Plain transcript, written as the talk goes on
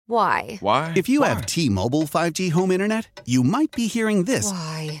Why? Why? If you have T-Mobile 5G home internet, you might be hearing this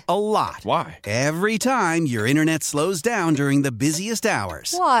Why? a lot. Why? Every time your internet slows down during the busiest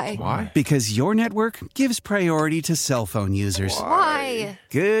hours. Why? Why? Because your network gives priority to cell phone users. Why?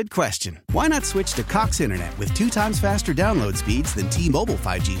 Good question. Why not switch to Cox Internet with 2 times faster download speeds than T-Mobile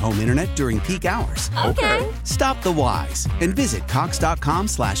 5G home internet during peak hours? Okay. Stop the whys and visit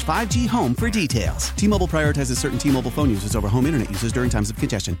cox.com/5G home for details. T-Mobile prioritizes certain T-Mobile phone users over home internet users during times of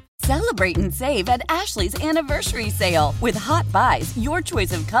congestion. Celebrate and save at Ashley's Anniversary Sale. With Hot Buys, your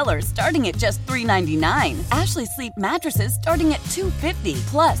choice of colors starting at just $3.99. Ashley Sleep mattresses starting at $2.50.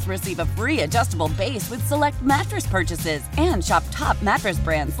 Plus, receive a free adjustable base with select mattress purchases. And shop top mattress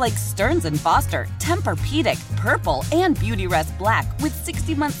brands like Stearns & Foster, Tempur-Pedic, Purple, and Beautyrest Black with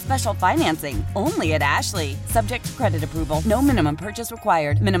 60-month special financing. Only at Ashley. Subject to credit approval. No minimum purchase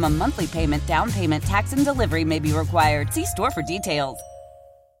required. Minimum monthly payment, down payment, tax, and delivery may be required. See store for details.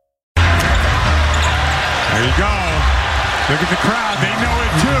 There you go. Look at the crowd. They know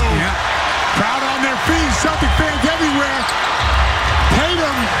it too. Yeah. Crowd on their feet. Celtic fans everywhere.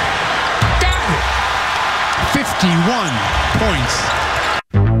 Tatum got it. 51 points.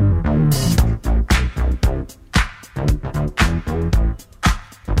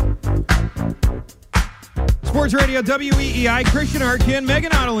 Sports Radio WEEI, Christian Arkin,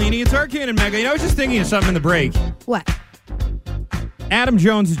 Megan Ottolini. It's Arkin and Megan. I was just thinking of something in the break. What? Adam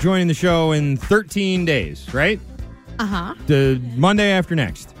Jones is joining the show in 13 days, right? Uh-huh. The Monday after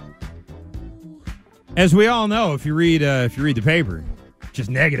next. As we all know, if you read the paper, just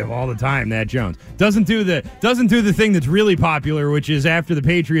negative all the time. That Jones doesn't do the thing that's really popular, which is after the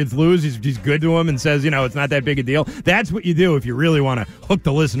Patriots lose, he's good to them and says, it's not that big a deal. That's what you do if you really want to hook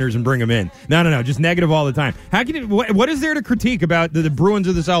the listeners and bring them in. No, just negative all the time. How can what is there to critique about the Bruins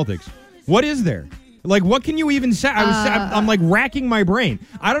or the Celtics? What is there? Like, what can you even say? I'm like racking my brain.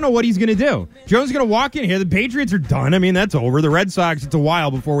 I don't know what he's going to do. Jones is going to walk in here. The Patriots are done. I mean, that's over. The Red Sox, it's a while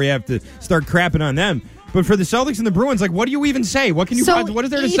before we have to start crapping on them. But for the Celtics and the Bruins, like, what do you even say? What can you? What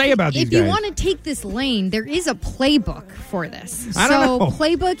is there to say about these guys? If you want to take this lane, there is a playbook for this. I don't know.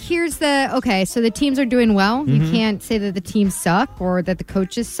 Playbook, here's so the teams are doing well. Mm-hmm. You can't say that the teams suck or that the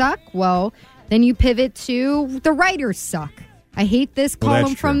coaches suck. Well, then you pivot to the writers suck. I hate this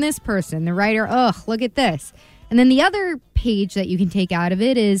column from this person. The writer, look at this. And then the other page that you can take out of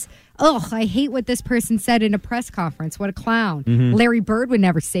it is, I hate what this person said in a press conference. What a clown. Mm-hmm. Larry Bird would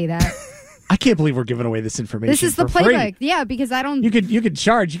never say that. I can't believe we're giving away this information. This is the playbook. Free. Yeah, because I don't. You could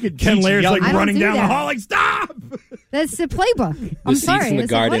charge. You could. Ken Laird's like running down the hall, like, stop! That's the playbook. I'm seats sorry. in the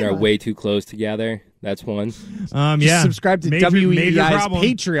garden are way too close together. That's one. Just subscribe to WEI's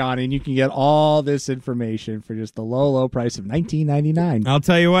Patreon, and you can get all this information for just the low price of $19.99. I'll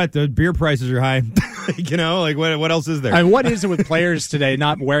tell you what, the beer prices are high. What else is there? And what is it with players today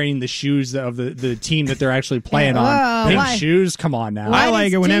not wearing the shoes of the team that they're actually playing on? Pink shoes? Come on now. I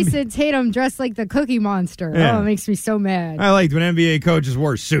like it when Jason Tatum dressed like the Cookie Monster. Yeah. Oh, it makes me so mad. I liked when NBA coaches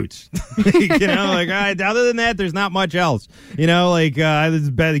wore suits. Other than that, there's not much else.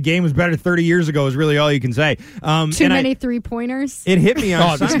 The game was better 30 years ago is really all you can say. Too many three-pointers. It hit me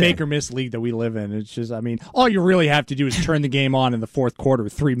on this make-or-miss league that we live in. It's just, all you really have to do is turn the game on in the fourth quarter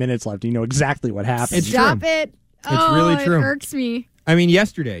with 3 minutes left. You know exactly what happened. Stop it. It's really true. It irks me. I mean,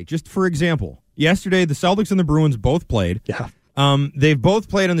 yesterday, just for example, the Celtics and the Bruins both played. Yeah. They've both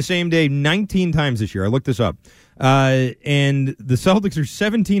played on the same day 19 times this year. I looked this up. And the Celtics are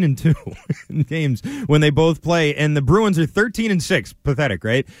 17-2 in games when they both play, and the Bruins are 13-6. Pathetic,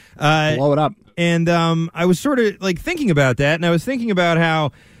 right? Blow it up. And I was sort of thinking about that, and I was thinking about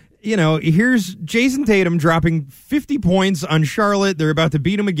how, here's Jason Tatum dropping 50 points on Charlotte. They're about to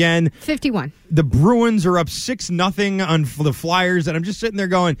beat him again. 51. The Bruins are up 6-0 on the Flyers, and I'm just sitting there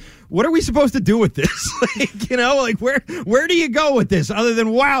going, what are we supposed to do with this? Where do you go with this other than,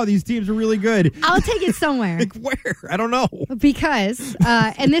 wow, these teams are really good? I'll take it somewhere. Where? I don't know. Because,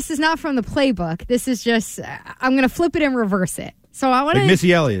 and this is not from the playbook. This is just, I'm going to flip it and reverse it. So I want to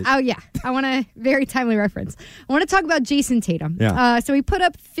Missy Elliott. Oh yeah, I want a very timely reference. I want to talk about Jason Tatum. Yeah. So he put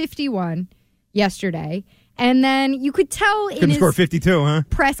up 51 yesterday, and then you could tell in his score 52, huh?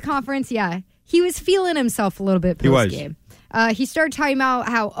 Press conference. Yeah, he was feeling himself a little bit post game. He started talking about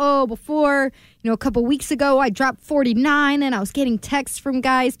how, before, a couple weeks ago, I dropped 49, and I was getting texts from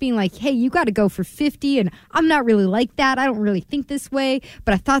guys being like, hey, you got to go for 50, and I'm not really like that. I don't really think this way,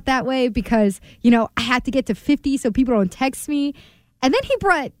 but I thought that way because, I had to get to 50 so people don't text me. And then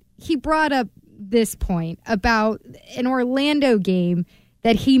he brought up this point about an Orlando game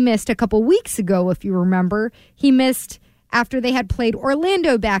that he missed a couple weeks ago, if you remember. He missed after they had played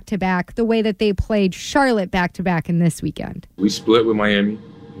Orlando back-to-back the way that they played Charlotte back-to-back in this weekend. We split with Miami.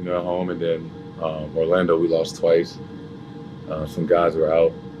 at home, and then Orlando, we lost twice. Some guys were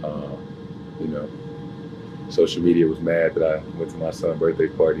out. Social media was mad that I went to my son's birthday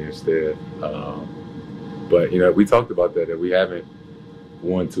party instead. But we talked about that we haven't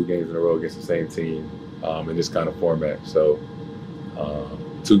won 2 games in a row against the same team in this kind of format. So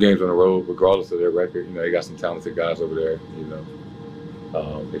 2 games in a row, regardless of their record, they got some talented guys over there.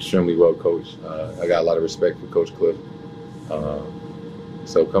 Extremely well coached. I got a lot of respect for Coach Cliff.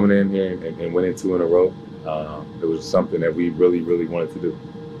 So coming in here and winning 2 in a row, it was something that we really, really wanted to do.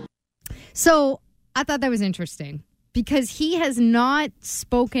 So I thought that was interesting because he has not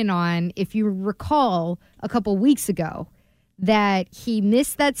spoken on, if you recall, a couple weeks ago, that he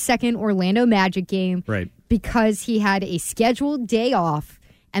missed that second Orlando Magic game because he had a scheduled day off,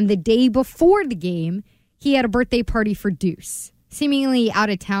 and the day before the game, he had a birthday party for Deuce, seemingly out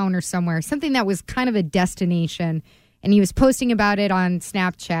of town or somewhere, something that was kind of a destination. And he was posting about it on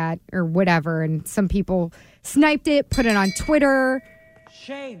Snapchat or whatever, and some people sniped it, put it on Twitter.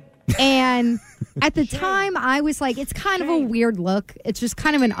 Shame. And at the time, I was like, it's kind of a weird look. It's just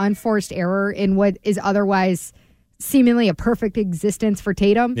kind of an unforced error in what is otherwise seemingly a perfect existence for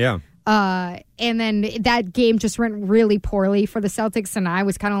Tatum. Yeah. And then that game just went really poorly for the Celtics, and I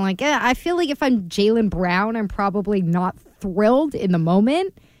was kind of like, I feel like if I'm Jaylen Brown, I'm probably not thrilled in the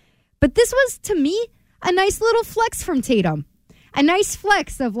moment. But this was, to me, a nice little flex from Tatum. A nice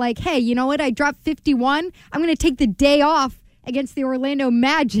flex of like, hey, you know what? I dropped 51. I'm going to take the day off against the Orlando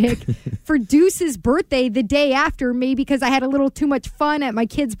Magic for Deuce's birthday the day after, maybe because I had a little too much fun at my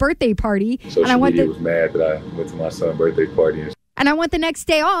kid's birthday party. Social media was mad that I went to my son's birthday party. And I want the next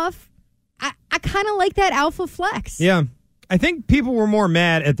day off. I kind of like that alpha flex. Yeah. I think people were more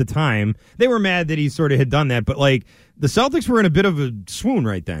mad at the time. They were mad that he sort of had done that, but like the Celtics were in a bit of a swoon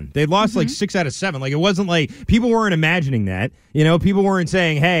right then. They'd lost like 6 out of 7. Like it wasn't like people weren't imagining that. People weren't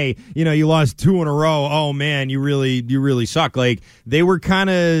saying, "Hey, you lost 2 in a row. Oh man, you really suck." Like they were kind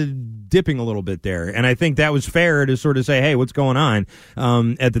of dipping a little bit there, and I think that was fair to sort of say, "Hey, what's going on?"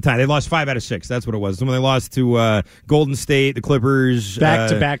 At the time, they lost 5 out of 6. That's what it was. When they lost to Golden State, the Clippers,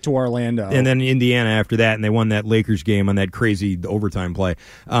 back to Orlando, and then Indiana after that, and they won that Lakers game on that crazy overtime play.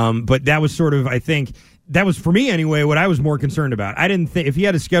 But that was sort of, I think. That was, for me anyway, what I was more concerned about. I didn't think, if he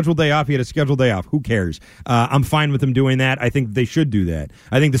had a scheduled day off, he had a scheduled day off. Who cares? I'm fine with him doing that. I think they should do that.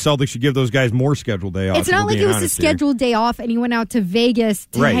 I think the Celtics should give those guys more scheduled day off. It's not like it was a scheduled day off and he went out to Vegas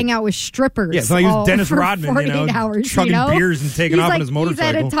to hang out with strippers. Yeah, it's like he was Dennis Rodman, 48 hours, chugging beers and taking off on his motorcycle.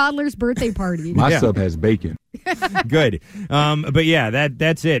 He's at a toddler's birthday party. My sub has bacon. Good. But yeah,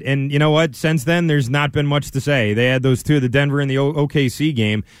 that's it. And you know what? Since then, there's not been much to say. They had those 2, the Denver and the OKC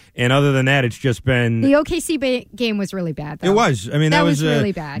game. And other than that, it's just been... The OKC game was really bad, though. It was. I mean, that was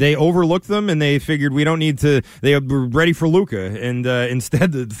really bad. They overlooked them, and they figured we don't need to... They were ready for Luka, and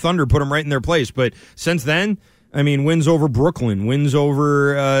instead the Thunder put them right in their place. But since then... I mean, wins over Brooklyn, wins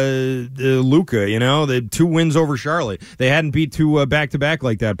over Luka, the 2 wins over Charlotte. They hadn't beat 2 back-to-back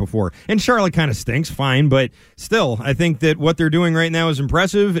like that before. And Charlotte kind of stinks, fine, but still, I think that what they're doing right now is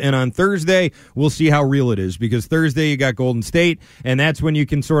impressive, and on Thursday, we'll see how real it is, because Thursday you got Golden State, and that's when you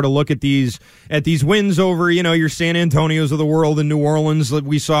can sort of look at these wins over, your San Antonios of the world and New Orleans that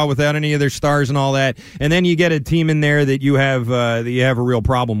we saw without any of their stars and all that, and then you get a team in there that you have a real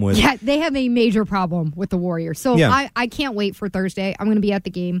problem with. Yeah, they have a major problem with the Warriors. So yeah. I can't wait for Thursday. I'm going to be at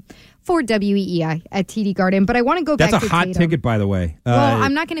the game for WEEI at TD Garden. But I want to go back to Tatum. That's a hot ticket, by the way. Well,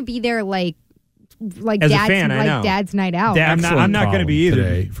 I'm not going to be there like as dad's, a fan, I know. Dad's night out. I'm not going to be either.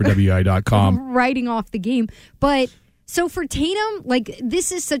 Today for WEEI.com. Writing off the game. But so for Tatum,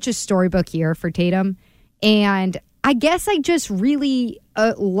 this is such a storybook year for Tatum. And I guess I just really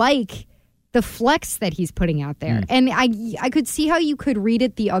like the flex that he's putting out there. And I could see how you could read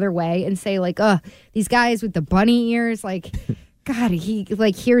it the other way and say, these guys with the bunny ears, God, he,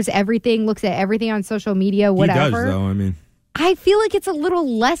 hears everything, looks at everything on social media, whatever. He does, though, I mean. I feel like it's a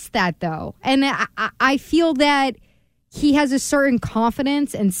little less that, though. And I feel that he has a certain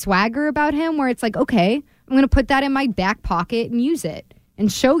confidence and swagger about him where it's like, okay, I'm going to put that in my back pocket and use it and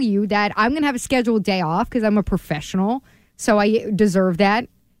show you that I'm going to have a scheduled day off because I'm a professional, so I deserve that.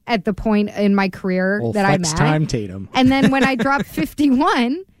 At the point in my career that I'm at. Time, Tatum. And then when I drop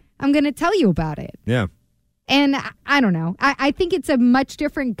 51, I'm going to tell you about it. Yeah. And I don't know. I think it's a much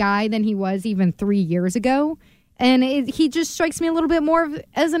different guy than he was even 3 years ago. And he just strikes me a little bit more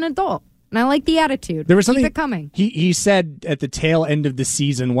as an adult. And I like the attitude. There was something Keep it coming. He said at the tail end of the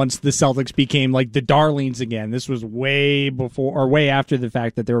season, once the Celtics became like the darlings again, this was way before or way after the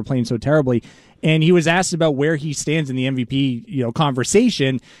fact that they were playing so terribly. And he was asked about where he stands in the MVP,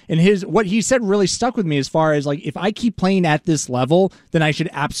 conversation. And what he said really stuck with me as far as like, if I keep playing at this level, then I should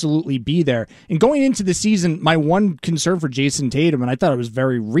absolutely be there. And going into the season, my one concern for Jason Tatum, and I thought it was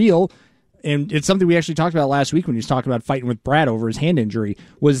very real, and it's something we actually talked about last week when he was talking about fighting with Brad over his hand injury,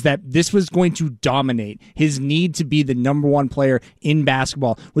 was that this was going to dominate. His need to be the number one player in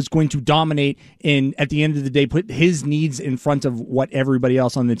basketball was going to dominate, and at the end of the day, put his needs in front of what everybody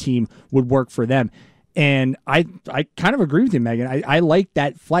else on the team would work for them. And I kind of agree with you, Megan. I like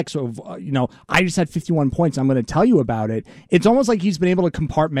that flex of, I just had 51 points. I'm going to tell you about it. It's almost like he's been able to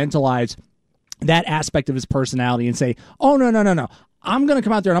compartmentalize that aspect of his personality and say, oh, no. I'm going to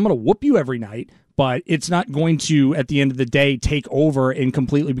come out there and I'm going to whoop you every night, but it's not going to, at the end of the day, take over and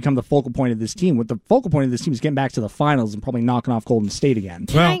completely become the focal point of this team. What the focal point of this team is getting back to the finals and probably knocking off Golden State again.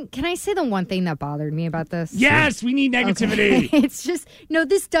 Can I say the one thing that bothered me about this? Yes, we need negativity. Okay. It's just,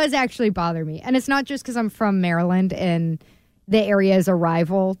 this does actually bother me. And it's not just because I'm from Maryland and the area is a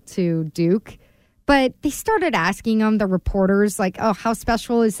rival to Duke, but they started asking him, the reporters, like, oh, how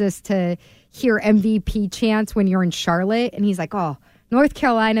special is this to hear MVP chants when you're in Charlotte? And he's like, oh, North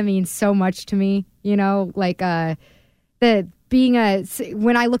Carolina means so much to me, when I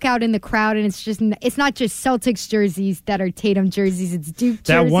look out in the crowd and it's not just Celtics jerseys that are Tatum jerseys, it's Duke jerseys.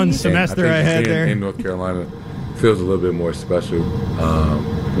 That one semester I had there in North Carolina feels a little bit more special,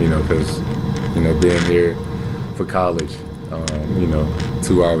 because, being here for college,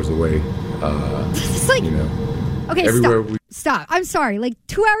 2 hours away, it's like, okay, stop. I'm sorry, like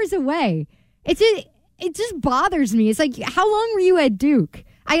 2 hours away. It just bothers me. It's like, how long were you at Duke?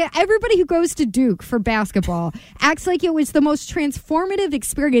 Everybody who goes to Duke for basketball acts like it was the most transformative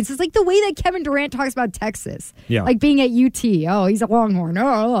experience. It's like the way that Kevin Durant talks about Texas. Yeah. Like being at UT. Oh, he's a Longhorn.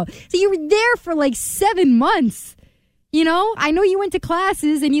 Oh. So you were there for like 7 months. I know you went to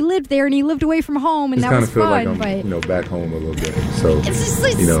classes and you lived there and you lived away from home and that was fun. Like I'm, back home a little bit. So it's just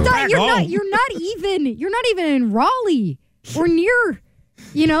like, you're not even in Raleigh or near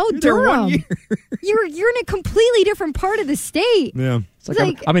Durham. You're in a completely different part of the state. Yeah. It's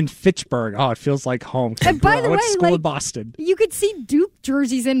like I'm in Fitchburg. Oh, it feels like home. And by the way, school in Boston. You could see Duke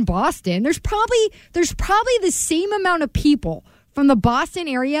jerseys in Boston. There's probably the same amount of people from the Boston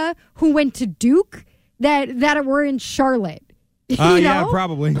area who went to Duke that were in Charlotte. Yeah,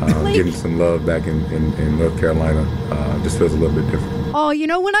 probably. Getting some love back in North Carolina just feels a little bit different. Oh,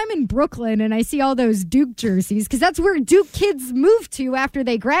 when I'm in Brooklyn and I see all those Duke jerseys, because that's where Duke kids move to after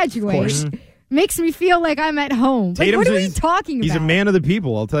they graduate, makes me feel like I'm at home. Like, what are we talking about? He's a man of the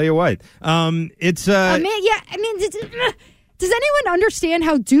people, I'll tell you what. It's a man, yeah, does anyone understand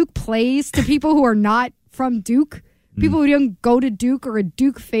how Duke plays to people who are not from Duke? People who don't go to Duke or a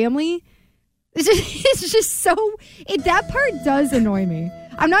Duke family? It's just so... that part does annoy me.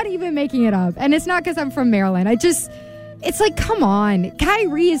 I'm not even making it up. And it's not because I'm from Maryland. It's like, come on.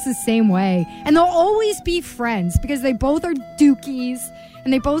 Kyrie is the same way. And they'll always be friends because they both are Dukies.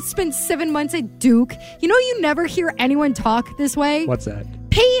 And they both spent 7 months at Duke. You never hear anyone talk this way? What's that?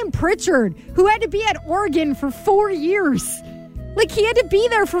 Peyton Pritchard, who had to be at Oregon for 4 years. Like, he had to be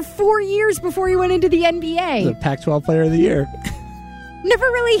there for 4 years before he went into the NBA. The Pac-12 Player of the Year. Never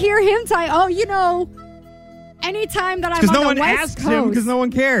really hear him say, anytime that I'm on the West Coast. Because no one asks him because no one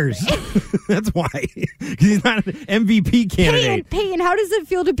cares. That's why. Because he's not an MVP candidate. Peyton, how does it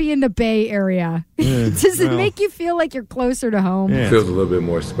feel to be in the Bay Area? Does it make you feel like you're closer to home? It feels a little bit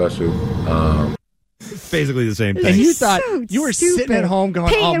more special. It's basically the same thing. And you thought you were sitting at home going,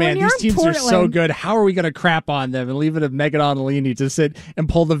 Peyton, oh man, these teams are so good. How are we going to crap on them and leave it to Megan Onolini to sit and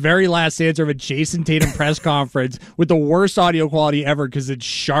pull the very last answer of a Jason Tatum press conference with the worst audio quality ever because it's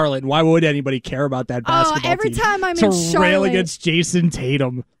Charlotte. Why would anybody care about that basketball every team? time I'm in Charlotte. To rail against Jason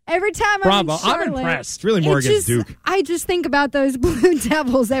Tatum. Every time I'm in Charlotte. I'm impressed. It's really more against Duke. I just think about those Blue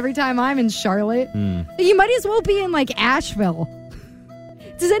Devils every time I'm in Charlotte. You might as well be in like Asheville.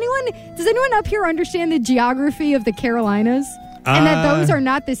 Does anyone up here understand the geography of the Carolinas? And that those are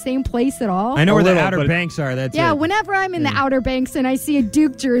not the same place at all? I know where the Outer Banks are. That's it. Whenever I'm in the Outer Banks and I see a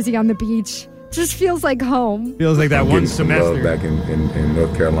Duke jersey on the beach, it just feels like home. Feels like that one semester. Love back in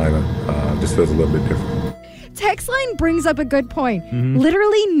North Carolina just feels a little bit different. Textline brings up a good point.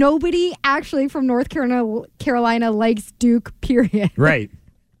 Literally nobody actually from North Carolina likes Duke, period. Right.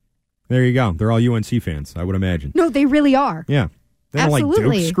 There you go. They're all UNC fans, I would imagine. No, they really are. Yeah. They don't like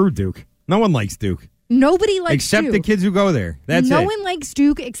Duke. Screw Duke. No one likes Duke. Nobody likes except Duke. the kids who go there. That's no it. one likes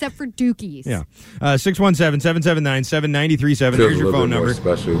Duke except for Dukies. Yeah. 617-779-7937. There's your phone number.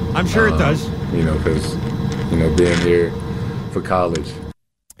 Special. I'm sure it does. Because being here for college.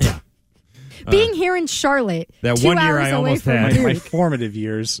 Being here in Charlotte, that 2 1 year hours I away almost from had. Duke. My formative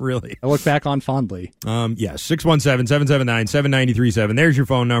years. Really? I look back on fondly. 617-779-7937. There's your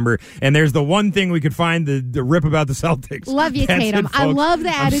phone number. And there's the one thing we could find the rip about the Celtics. Love you, That's Tatum. it, I folks. love the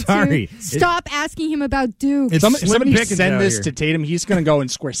I'm attitude. sorry. Stop asking him about Duke. It's Somebody Pickens send out this here. to Tatum. He's going to go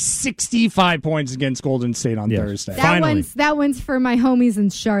and score 65 points against Golden State on Thursday. That one's for my homies in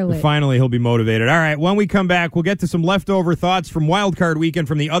Charlotte. Finally, he'll be motivated. All right, when we come back, we'll get to some leftover thoughts from Wild Card Weekend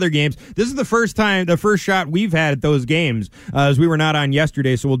from the other games. This is the first shot we've had at those games, as we were not on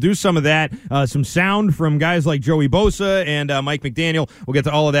yesterday, so we'll do some of that. Some sound from guys like Joey Bosa and Mike McDaniel. We'll get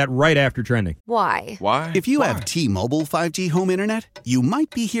to all of that right after Trending. Why? If you have T-Mobile 5G home internet, you might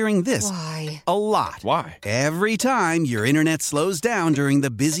be hearing this Why? a lot. Why? Every time your internet slows down during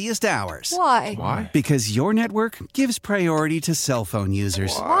the busiest hours. Why? Because your network gives priority to cell phone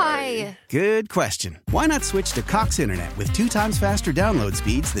users. Why? Good question. Why not switch to Cox Internet with 2 times faster download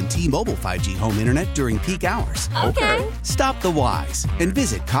speeds than T-Mobile 5G home internet during peak hours? Okay. Stop the whys and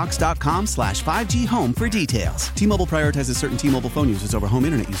visit cox.com/5G home for details. T-Mobile prioritizes certain T-Mobile phone users over home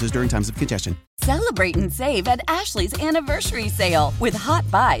internet users during times of congestion. Celebrate and save at Ashley's Anniversary Sale. With Hot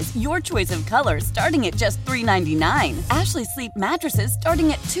Buys, your choice of colors starting at just $3.99. Ashley Sleep mattresses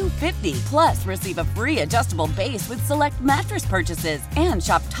starting at $2.50. Plus, receive a free adjustable base with select mattress purchases. And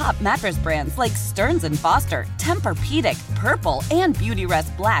shop top mattress brands like Stearns & Foster, Tempur-Pedic, Purple, and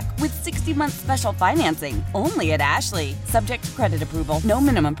Beautyrest Black with 60-month special financing. Only at Ashley. Subject to credit approval. No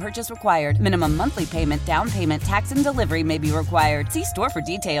minimum purchase required. Minimum monthly payment, down payment, tax, and delivery may be required. See store for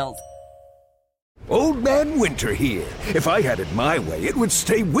details. Old Man Winter here. If I had it my way, it would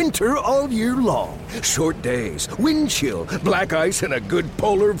stay winter all year long. Short days, wind chill, black ice, and a good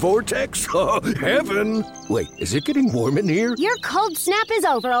polar vortex. Oh, heaven. Wait, is it getting warm in here? Your cold snap is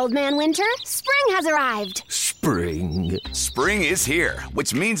over, Old Man Winter. Spring has arrived. Spring. Spring is here,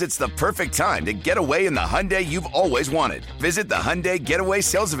 which means it's the perfect time to get away in the Hyundai you've always wanted. Visit the Hyundai Getaway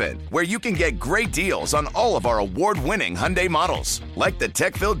Sales Event, where you can get great deals on all of our award-winning Hyundai models, like the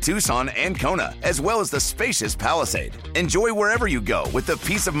tech-filled Tucson and Kona, as well as the spacious Palisade. Enjoy wherever you go with the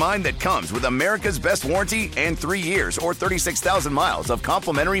peace of mind that comes with America's best warranty and 3 years or 36,000 miles of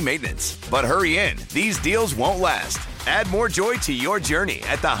complimentary maintenance. But hurry in, these deals won't last. Add more joy to your journey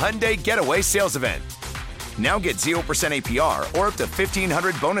at the Hyundai Getaway Sales Event. Now get 0% APR or up to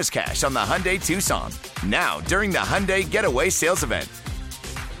 $1,500 bonus cash on the Hyundai Tucson. Now, during the Hyundai Getaway Sales Event.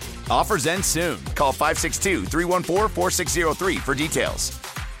 Offers end soon. Call 562-314-4603 for details.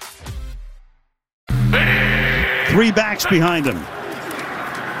 3 backs behind him.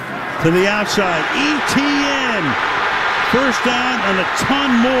 To the outside. ETN. First down and a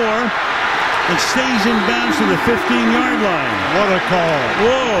ton more. It stays in bounds to the 15-yard line. What a call.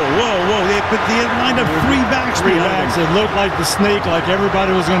 Whoa. They lined up 3 backs behind him. It looked like the snake, like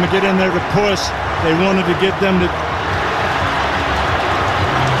everybody was going to get in there to push. They wanted to get them to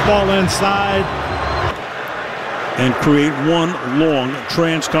fall inside. And create one long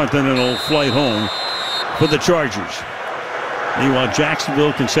transcontinental flight home for the Chargers. Meanwhile,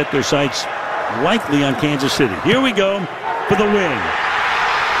 Jacksonville can set their sights likely on Kansas City. Here we go for the wing.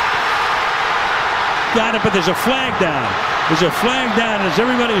 Got it, but there's a flag down. There's a flag down as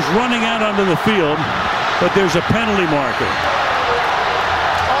everybody's running out onto the field, but there's a penalty marker.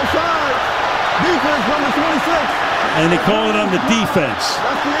 Offside. Defense number 26. And they call it on the defense.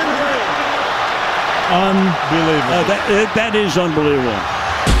 That's the end of it. Unbelievable. That is unbelievable.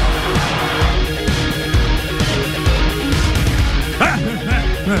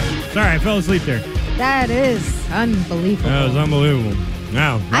 Sorry, I fell asleep there. That is unbelievable. That was unbelievable.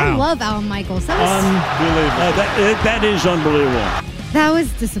 Wow. I love Al Michaels. Unbelievable. That is unbelievable. That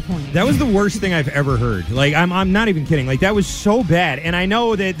was disappointing. That was the worst thing I've ever heard. Like, I'm not even kidding. Like, that was so bad. And I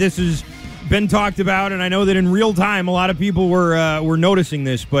know that this has been talked about, and I know that in real time a lot of people were noticing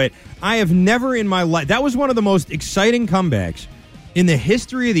this, but I have never in my life... That was one of the most exciting comebacks in the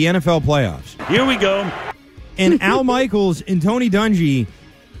history of the NFL playoffs. Here we go. And Al Michaels and Tony Dungy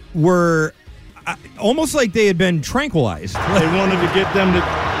were almost like they had been tranquilized. They wanted to get them to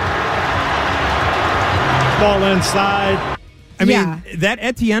fall inside. I mean, that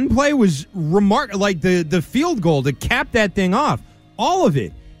Etienne play was remarkable. Like the field goal to cap that thing off, all of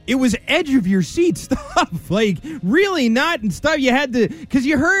it. it was edge of your seat stuff, like really not stuff you had to, because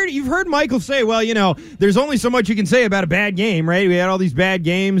you've heard Michael say, well, there's only so much you can say about a bad game, right? We had all these bad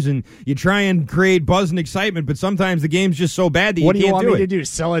games, and you try and create buzz and excitement, but sometimes the game's just so bad that you can't do it. What do you want me to do?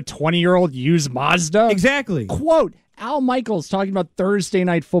 Sell a 20-year-old used Mazda? Exactly. Quote, Al Michaels talking about Thursday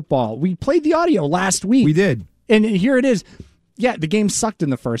Night Football. We played the audio last week. We did. And here it is. Yeah, the game sucked in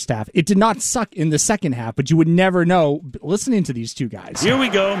the first half. It did not suck in the second half, but you would never know listening to these two guys. Here we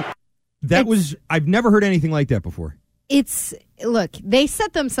go. I've never heard anything like that before. Look, they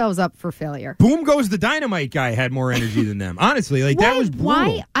set themselves up for failure. Boom Goes the Dynamite guy had more energy than them. Honestly, that was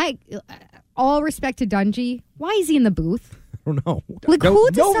brutal. All respect to Dungy. Why is he in the booth? I don't know. Like, no, who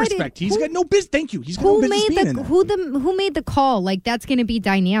decided? No respect. He's got no business. Thank you. He's got no business being in there. Who made the call? Like, that's going to be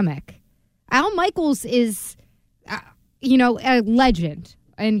dynamic. Al Michaels is, a legend,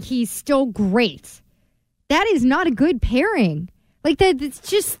 and he's still great. That is not a good pairing. Like that, it's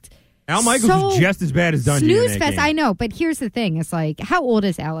just. Al Michaels is just as bad as Dungy. Snooze fest. I know, but here's the thing: it's like, how old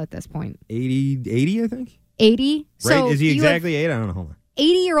is Al at this point? 80, I think. 80. Right? So is he exactly 8? I don't know. Hold on.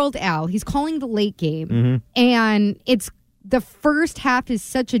 80-year-old Al. He's calling the late game, and it's the first half is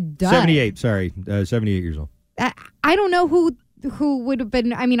such a dud. 78. Sorry, 78 years old. I don't know who would have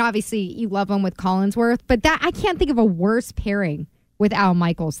been. I mean, obviously you love him with Collinsworth, but I can't think of a worse pairing with Al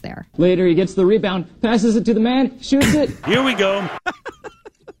Michaels there. Later, he gets the rebound, passes it to the man, shoots it. Here we go.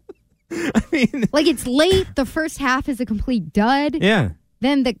 I mean, like, it's late. The first half is a complete dud. Yeah.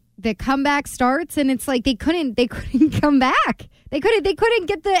 Then the comeback starts, and it's like they couldn't come back. They couldn't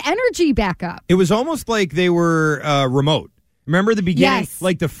get the energy back up. It was almost like they were remote. Remember the beginning, yes.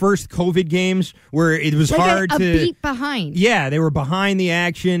 Like the first COVID games where it was hard a to beat behind. Yeah, they were behind the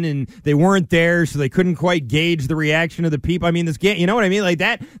action and they weren't there, so they couldn't quite gauge the reaction of the people. I mean, this game, you know what I mean? Like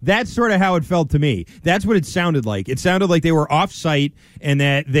that's sort of how it felt to me. That's what it sounded like. It sounded like they were off site and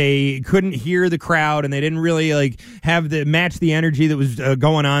that they couldn't hear the crowd and they didn't really have match the energy that was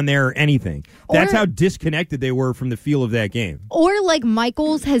going on there or anything. That's how disconnected they were from the feel of that game. Or like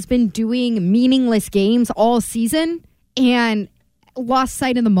Michaels has been doing meaningless games all season and lost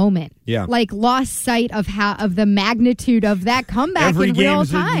sight of the moment. Yeah. Like lost sight of the magnitude of that comeback Every in real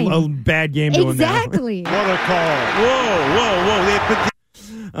game's time. a bad game to exactly. What a call.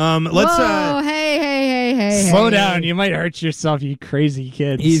 Whoa. Let's hey. Slow down. You might hurt yourself, you crazy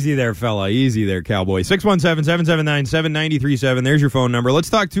kids. Easy there, fella. Easy there, cowboy. 617-779-7937. There's your phone number. Let's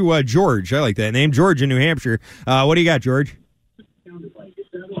talk to George. I like that name. George in New Hampshire. What do you got, George?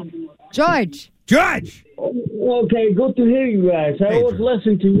 George. Okay, good to hear you guys. I was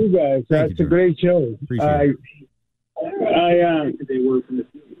listening to you guys. That's a great show. Appreciate it.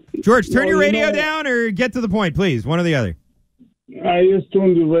 George, turn your radio down or get to the point, please. One or the other. I just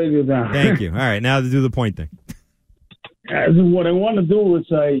turned the radio down. Thank you. All right, now to do the point thing. What I want to do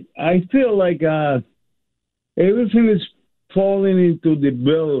is I feel like everything is falling into the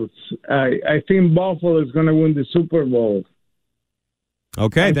Bills. I think Buffalo is going to win the Super Bowl.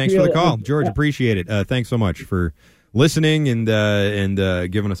 Okay, thanks for the call, George. Appreciate it. Thanks so much for listening and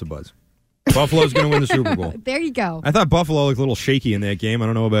giving us a buzz. Buffalo's going to win the Super Bowl. There you go. I thought Buffalo looked a little shaky in that game. I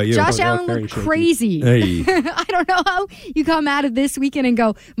don't know about you. Josh Allen looked crazy. Hey. I don't know how you come out of this weekend and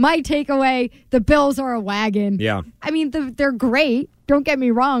go, my takeaway, the Bills are a wagon. Yeah. I mean, they're great. Don't get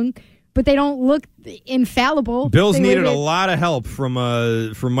me wrong. But they don't look infallible. Bills needed a lot of help from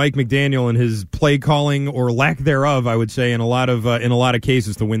Mike McDaniel and his play calling or lack thereof, I would say, in a lot of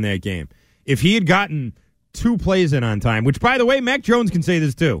cases to win that game. If he had gotten 2 plays in on time, which, by the way, Mac Jones can say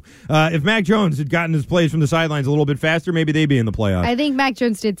this too. If Mac Jones had gotten his plays from the sidelines a little bit faster, maybe they'd be in the playoffs. I think Mac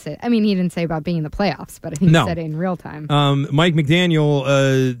Jones did say. I mean, he didn't say about being in the playoffs, but I think he said it in real time. Mike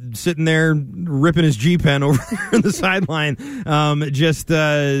McDaniel sitting there ripping his G-pen over the sideline, just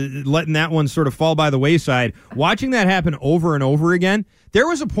letting that one sort of fall by the wayside. Watching that happen over and over again, there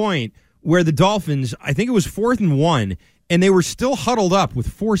was a point where the Dolphins, I think it was 4th and 1, and they were still huddled up with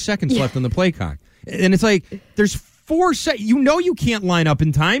 4 seconds left on the play clock. And it's like, there's 4 seconds. You know you can't line up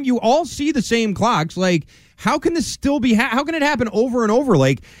in time. You all see the same clocks. Like, how can this still be? How can it happen over and over?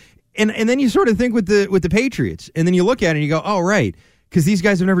 Like, and then you sort of think with the Patriots, and then you look at it and you go, oh, right, because these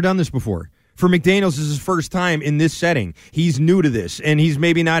guys have never done this before. For McDaniels, this is his first time in this setting. He's new to this, and he's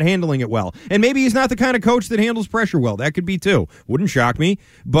maybe not handling it well. And maybe he's not the kind of coach that handles pressure well. That could be too. Wouldn't shock me.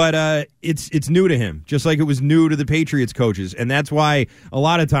 But it's new to him, just like it was new to the Patriots coaches. And that's why a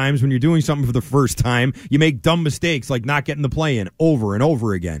lot of times when you're doing something for the first time, you make dumb mistakes like not getting the play in over and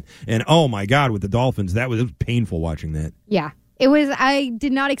over again. And, oh, my God, with the Dolphins, it was painful watching that. Yeah. It was. I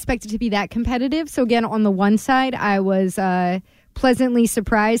did not expect it to be that competitive. So, again, on the one side, I was pleasantly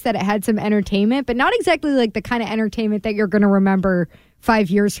surprised that it had some entertainment, but not exactly like the kind of entertainment that you're going to remember 5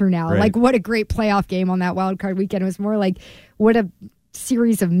 years from now. Right. Like, what a great playoff game on that wild card weekend. It was more like, what a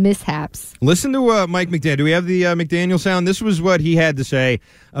series of mishaps. Listen to Mike McDaniel. Do we have the McDaniel sound? This was what he had to say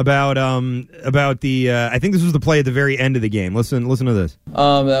about the. I think this was the play at the very end of the game. Listen to this.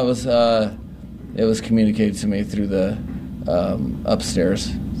 That was it was communicated to me through the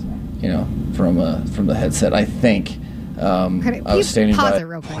upstairs, from the headset. I think I was standing pause by. it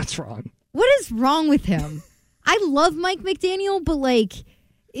real quick. What's wrong? What is wrong with him? I love Mike McDaniel, but like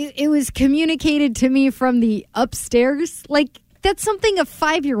it was communicated to me from the upstairs. Like that's something a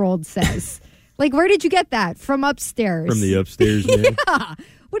 5-year-old says. Like, where did you get that? From upstairs. From the upstairs, man. Yeah.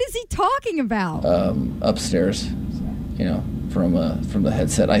 What is he talking about? Upstairs, from the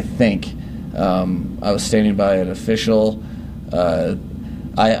headset. I think I was standing by an official.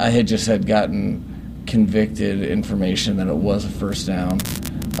 I had just gotten convicted information that it was a first down,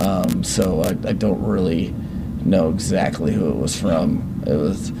 so I don't really know exactly who it was from. It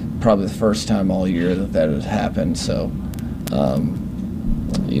was probably the first time all year that had happened. So,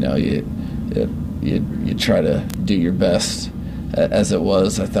 you try to do your best. As it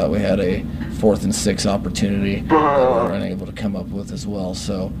was, I thought we had a 4th and 6 opportunity that we were unable to come up with as well.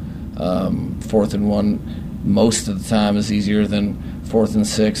 So 4th and 1 most of the time is easier than 4th and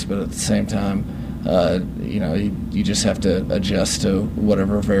 6, but at the same time, you just have to adjust to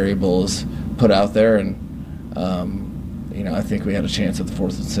whatever variable is put out there. And, I think we had a chance at the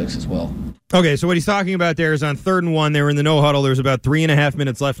 4th and 6 as well. Okay, so what he's talking about there is on 3rd and 1, they were in the no huddle. There was about 3.5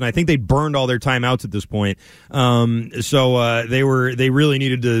 minutes left, and I think they burned all their timeouts at this point. So they really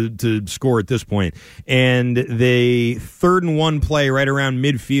needed to score at this point. And they 3rd and 1 play right around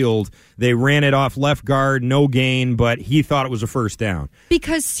midfield. They ran it off left guard, no gain, but he thought it was a first down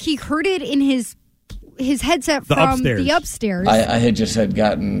Because he heard it in his headset from the upstairs. I had just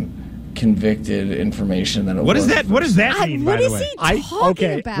gotten convicted information that it What was. What does that mean, by the way? What is he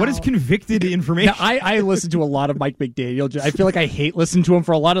talking about? What is convicted information? Now, I listen to a lot of Mike McDaniel. I feel like I hate listening to him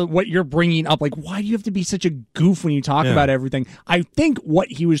for a lot of what you're bringing up. Like, why do you have to be such a goof when you talk about everything? I think what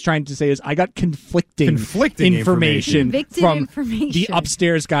he was trying to say is I got conflicting information from the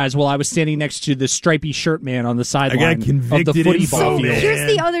upstairs guys while I was standing next to the stripy shirt man on the sideline of the footy ball field.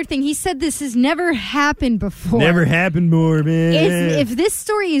 Here's the other thing. He said this has never happened before. Never happened more, man. If this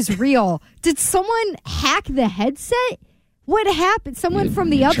story is real, did someone hack the headset? What happened? Someone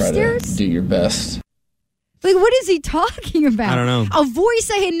from the upstairs? Try to do your best. Like, what is he talking about? I don't know. A voice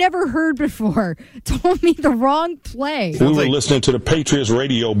I had never heard before told me the wrong play. We were listening to the Patriots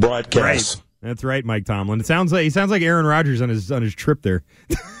radio broadcast. Right. That's right, Mike Tomlin. He sounds like Aaron Rodgers on his trip there.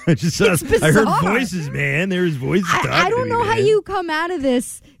 I heard voices, man. There's voices. I don't know how you come out of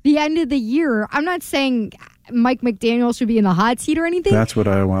this the end of the year. I'm not saying Mike McDaniel should be in the hot seat or anything. That's what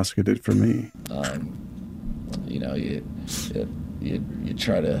ayahuasca did for me. You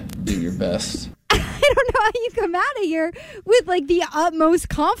try to do your best. I don't know how you come out of here with like the utmost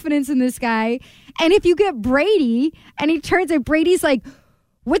confidence in this guy. And if you get Brady and he turns and Brady's like,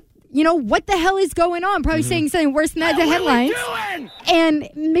 what the hell is going on? Probably saying something worse than that to headlines. And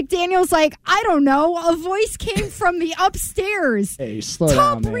McDaniel's like, I don't know. A voice came from the upstairs. Hey, slow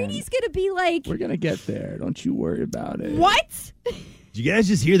Tom down, Brady's going to be like, we're going to get there. Don't you worry about it. What? Did you guys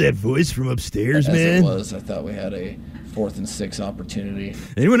just hear that voice from upstairs, As man? it was, I thought we had a 4th and 6 opportunity.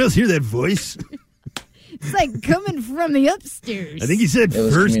 Anyone else hear that voice? It's like coming from the upstairs. I think he said it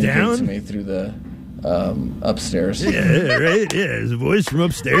was first down. To me through the upstairs. Yeah, right. Yeah, there's a voice from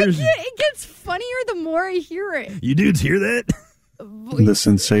upstairs. It gets funnier the more I hear it. You dudes hear that? The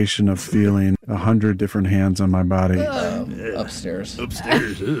sensation of feeling 100 different hands on my body. Upstairs.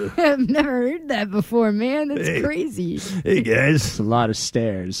 I've never heard that before, man. That's crazy. Hey, guys. It's a lot of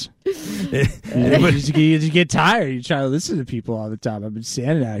stairs. You get tired. You try to listen to people all the time. I've been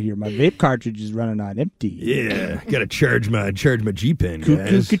standing out here. My vape cartridge is running on empty. Yeah, got to charge my G pen,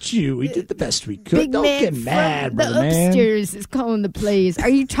 guys. Look at you. We did the best we could. Big Don't man get from mad, the brother man. upstairs is calling the plays. Are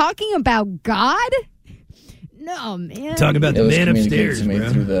you talking about God? No, man. Talking about the man upstairs, to me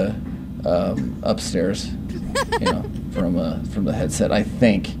bro. through the upstairs, from the headset. I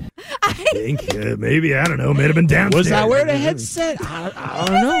think. Maybe, I don't know. May have been downstairs. Was I wearing a headset? I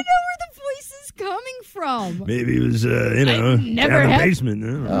don't know. I know where the voice is coming from. Maybe it was, never down in the had- basement.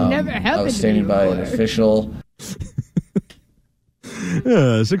 Never happened I was to standing me by an before. official.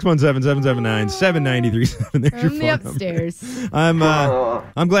 617-779-7937. There's your From phone the number. upstairs.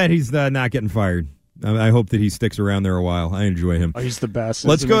 I'm glad he's not getting fired. I hope that he sticks around there a while. I enjoy him. Oh, he's the best.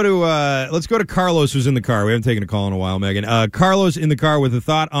 Let's go to Carlos, who's in the car. We haven't taken a call in a while, Megan. Carlos in the car with a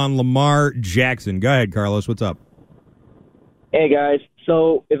thought on Lamar Jackson. Go ahead, Carlos. What's up? Hey guys.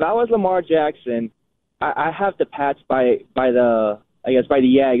 So if I was Lamar Jackson, I have the patch by the I guess, by the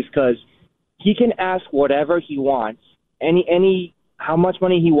Yags, because he can ask whatever he wants, how much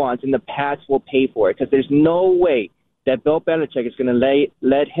money he wants, and the Pats will pay for it, because there's no way that Bill Belichick is going to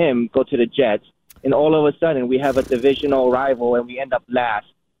let him go to the Jets, and all of a sudden we have a divisional rival and we end up last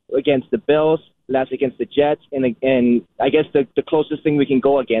against the Bills, last against the Jets, and I guess the closest thing we can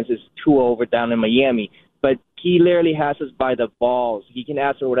go against is Tua over down in Miami. But he literally has us by the balls. He can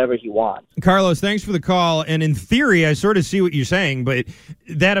ask for whatever he wants. Carlos, thanks for the call. And in theory, I sort of see what you're saying, but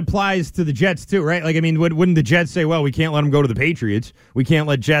that applies to the Jets too, right? Like, I mean, wouldn't the Jets say, well, we can't let them go to the Patriots. We can't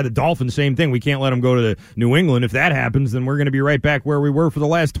let the Dolphins, same thing. We can't let them go to the New England. If that happens, then we're going to be right back where we were for the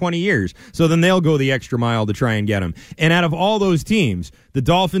last 20 years. So then they'll go the extra mile to try and get them. And out of all those teams, the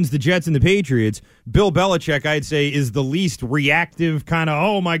Dolphins, the Jets, and the Patriots, Bill Belichick, I'd say, is the least reactive kind of,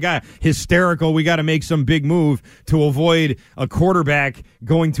 oh, my God, hysterical, we got to make some big move to avoid a quarterback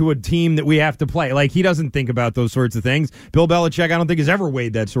going to a team that we have to play. Like, he doesn't think about those sorts of things. Bill Belichick, I don't think, has ever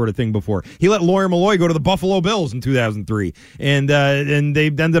weighed that sort of thing before. He let Lawyer Malloy go to the Buffalo Bills in 2003, and they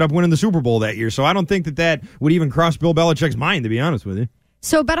ended up winning the Super Bowl that year. So I don't think that would even cross Bill Belichick's mind, to be honest with you.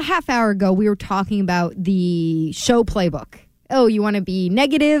 So about a half hour ago, we were talking about the show playbook. Oh, you want to be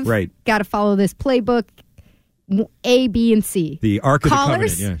negative? Right. Got to follow this playbook, A, B, and C. The Ark of the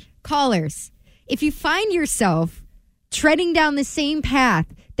Covenant, yes. Callers, if you find yourself treading down the same path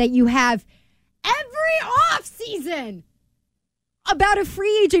that you have every offseason about a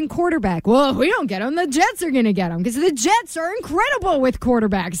free agent quarterback, well, if we don't get him, the Jets are going to get him, because the Jets are incredible with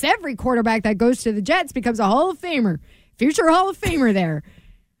quarterbacks. Every quarterback that goes to the Jets becomes a Hall of Famer, future Hall of Famer there.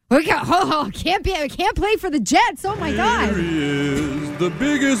 Can't play for the Jets. Oh, my God. Here he is, the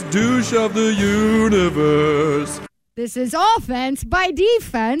biggest douche of the universe. This is offense by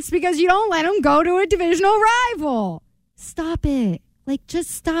defense because you don't let him go to a divisional rival. Stop it. Like,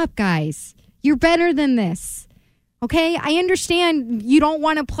 just stop, guys. You're better than this. Okay? I understand you don't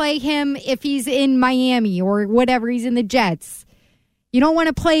want to play him if he's in Miami or whatever. He's in the Jets. You don't want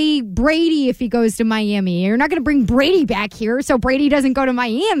to play Brady if he goes to Miami. You're not going to bring Brady back here so Brady doesn't go to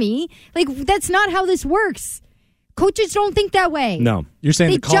Miami. Like, that's not how this works. Coaches don't think that way. No. You're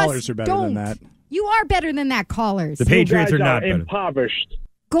saying the callers are better than that. You are better than that, callers. The Patriots are not better. Impoverished.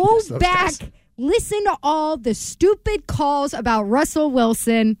 Go back, listen to all the stupid calls about Russell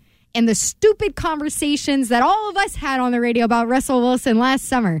Wilson and the stupid conversations that all of us had on the radio about Russell Wilson last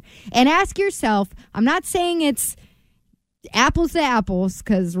summer. And ask yourself, I'm not saying it's apples to apples,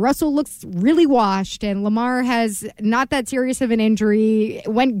 because Russell looks really washed and Lamar has not that serious of an injury,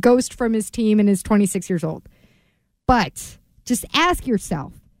 went ghost from his team and is 26 years old. But just ask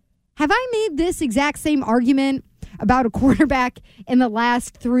yourself, have I made this exact same argument about a quarterback in the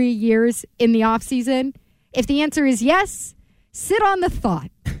last 3 years in the offseason? If the answer is yes, sit on the thought.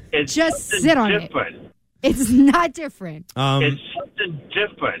 Just sit on it. It's not different. It's something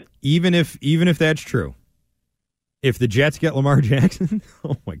different. Even if that's true. If the Jets get Lamar Jackson,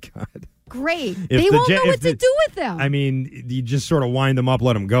 oh, my God. Great. They won't know what to do with them. I mean, you just sort of wind them up,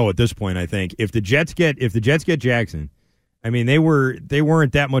 let them go at this point, I think. If the Jets get Jackson, I mean, they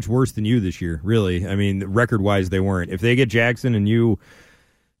weren't that much worse than you this year, really. I mean, record-wise, they weren't. If they get Jackson and you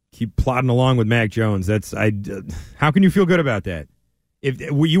keep plodding along with Mac Jones, how can you feel good about that? If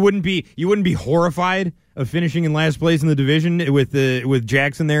you wouldn't be horrified of finishing in last place in the division with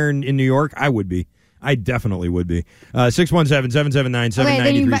Jackson there in New York, I would be. I definitely would be.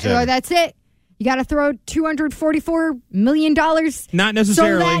 617-779-7937. That's it. You got to throw $244 million. Not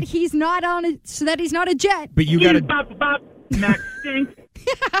necessarily. So that he's not a Jet. But you got to.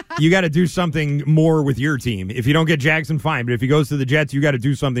 You got to do something more with your team. If you don't get Jackson, fine. But if he goes to the Jets, you got to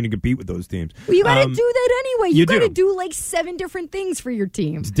do something to compete with those teams. Well, you got to do that anyway. You got to do like 7 different things for your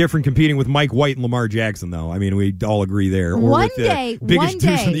team. It's different competing with Mike White and Lamar Jackson, though. I mean, we all agree there. Or biggest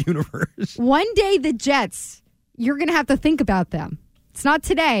dudes in the universe. One day, the Jets, you're going to have to think about them. It's not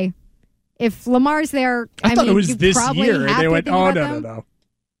today. If Lamar's there, I thought it was this year. They went, no.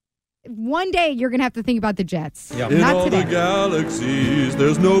 One day, you're going to have to think about the Jets. Yep. In all the galaxies,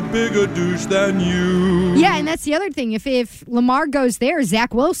 there's no bigger douche than you. Yeah, and that's the other thing. If Lamar goes there,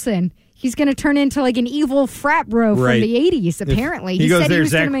 Zach Wilson, he's going to turn into like an evil frat bro from the 80s, apparently. He goes there,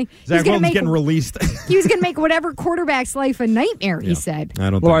 Zach Wilson's getting released. He was going to make whatever quarterback's life a nightmare, he said. I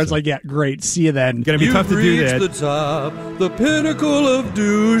don't Lamar's think so. like, yeah, great. See you then. Going to be tough to do that. You've reached the top, the pinnacle of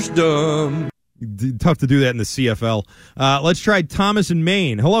douchedom. Tough to do that in the CFL. Let's try Thomas in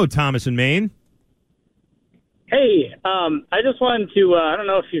Maine. Hello, Thomas in Maine. Hey, I just wanted to, I don't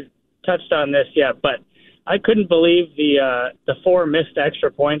know if you've touched on this yet, but I couldn't believe the 4 missed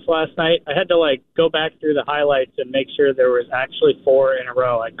extra points last night. I had to, go back through the highlights and make sure there was actually 4 in a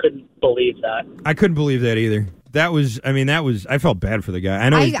row. I couldn't believe that. I couldn't believe that either. I felt bad for the guy. I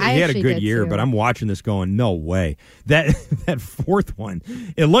know he had a good year, but I'm watching this going, no way. That fourth one,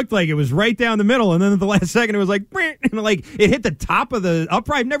 it looked like it was right down the middle, and then at the last second, it was like, and like it hit the top of the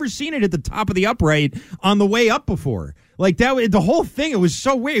upright. I've never seen it hit the top of the upright on the way up before. Like that, the whole thing, it was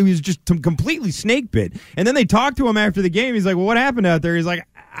so weird. He was just completely snake bit. And then they talked to him after the game. He's like, well, what happened out there? He's like,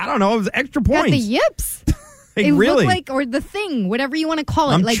 I don't know. It was extra points. Got the yips. It really looked like, or the thing, whatever you want to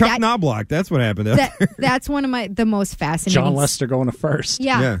call it. I'm like Chuck Knobloch. That's what happened out there. That's one of the most fascinating. John Lester going to first.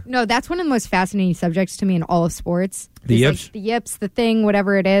 Yeah. No, that's one of the most fascinating subjects to me in all of sports. The yips? Like the yips, the thing,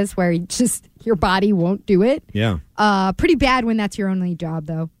 whatever it is, where your body won't do it. Yeah. Pretty bad when that's your only job,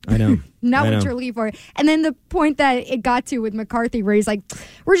 though. I know. Not what you're looking for. And then the point that it got to with McCarthy, where he's like,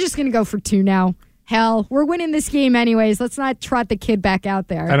 we're just going to go for 2 now. Hell, we're winning this game anyways. Let's not trot the kid back out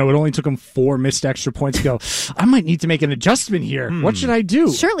there. I know it only took him 4 missed extra points to go, I might need to make an adjustment here. What should I do?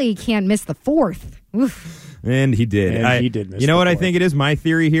 Surely he can't miss the 4th. Oof. And he did. He did miss You know what the 4th. I think it is? My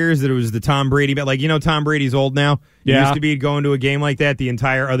theory here is that it was the Tom Brady bet. Like, Tom Brady's old now. He used to be going to a game like that, the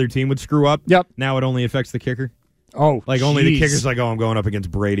entire other team would screw up. Yep. Now it only affects the kicker. Oh, like only the kicker's like, I'm going up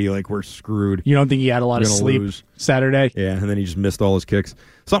against Brady. Like, we're screwed. You don't think he had a lot of sleep Saturday? Yeah, and then he just missed all his kicks.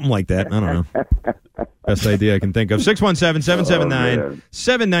 Something like that. I don't know. Best idea I can think of.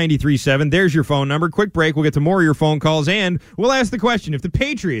 617-779-7937. There's your phone number. Quick break. We'll get to more of your phone calls, and we'll ask the question, if the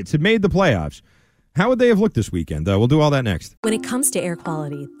Patriots had made the playoffs, how would they have looked this weekend? We'll do all that next. When it comes to air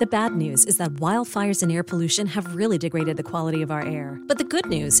quality, the bad news is that wildfires and air pollution have really degraded the quality of our air. But the good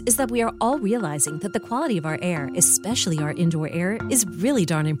news is that we are all realizing that the quality of our air, especially our indoor air, is really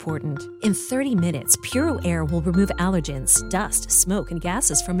darn important. In 30 minutes, Puro Air will remove allergens, dust, smoke, and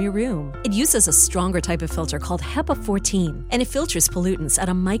gases from your room. It uses a stronger type of filter called HEPA 14, and it filters pollutants at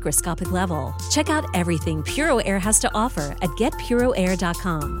a microscopic level. Check out everything Puro Air has to offer at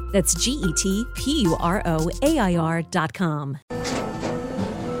getpuroair.com. That's GetPuroAir.com.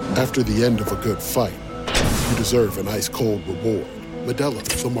 After the end of a good fight, you deserve an ice-cold reward. Modelo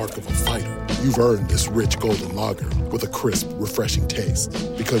is the mark of a fighter. You've earned this rich golden lager with a crisp, refreshing taste.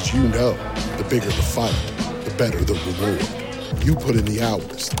 Because you know, the bigger the fight, the better the reward. You put in the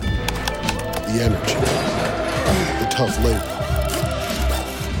hours, the energy, the tough labor.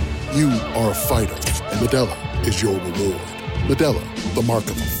 You are a fighter, and Modelo is your reward. Modelo, the mark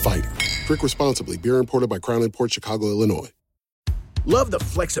of a fighter. Drink responsibly. Beer imported by Crown Imports, Chicago, Illinois. Love the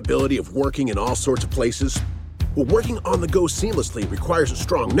flexibility of working in all sorts of places? Well, working on the go seamlessly requires a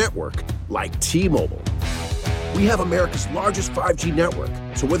strong network like T-Mobile. We have America's largest 5G network,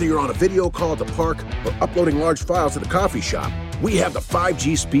 so whether you're on a video call at the park or uploading large files at the coffee shop, we have the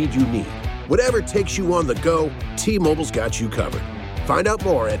 5G speed you need. Whatever takes you on the go, T-Mobile's got you covered. Find out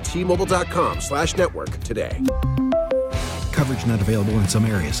more at T-Mobile.com/network today. Coverage not available in some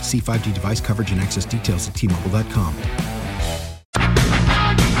areas. See 5G device coverage and access details at T-Mobile.com.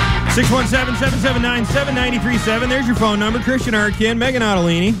 617-779-7937. There's your phone number. Christian Arkin, Megan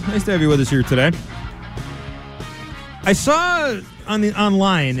Ottolini. Nice to have you with us here today. I saw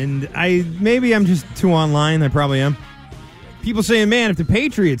online, and maybe I'm just too online. I probably am. People saying, man, if the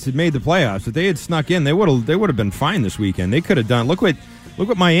Patriots had made the playoffs, if they had snuck in, they would have been fine this weekend. They could have done. Look what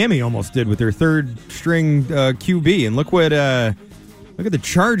Miami almost did with their third string QB, and look at the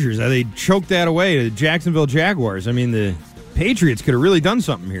Chargers. How they choked that away to the Jacksonville Jaguars. I mean, the Patriots could have really done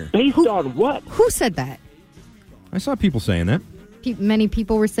something here. Based on what? Who said that? I saw people saying that. Many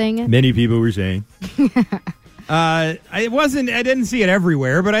people were saying it? Many people were saying. I didn't see it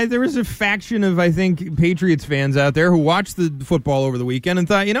everywhere, but there was a faction of, I think, Patriots fans out there who watched the football over the weekend and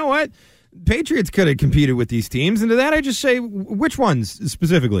thought, you know what? Patriots could have competed with these teams. And to that, I just say, which ones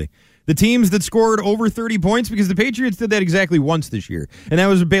specifically? The teams that scored over 30 points? Because the Patriots did that exactly once this year, and that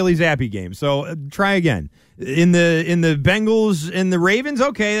was a Bailey Zappi game. So try again. In the Bengals and the Ravens,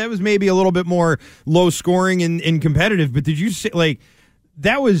 okay, that was maybe a little bit more low scoring and competitive. But did you say, like,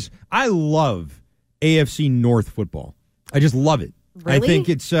 that was, I love AFC North football. I just love it. Really? I think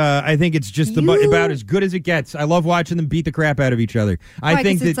it's just about as good as it gets. I love watching them beat the crap out of each other. I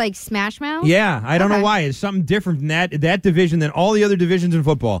think it's like Smash Mouth? Yeah, I don't know why. It's something different from that division than all the other divisions in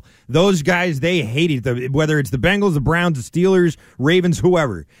football. Those guys, they hate each other. Whether it's the Bengals, the Browns, the Steelers, Ravens,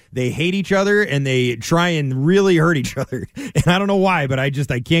 whoever. They hate each other, and they try and really hurt each other. And I don't know why, but I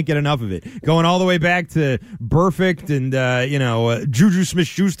can't get enough of it. Going all the way back to Burfict and Juju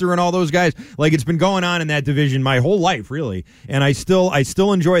Smith-Schuster and all those guys. Like, it's been going on in that division my whole life, really. And I still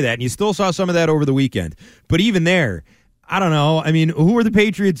enjoy that, and you still saw some of that over the weekend. But even there, I don't know. I mean, who are the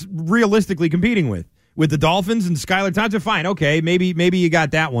Patriots realistically competing with? With the Dolphins and Skylar Thompson? Fine, okay, maybe you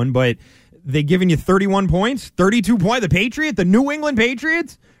got that one, but they giving you 31 points, 32 points. The New England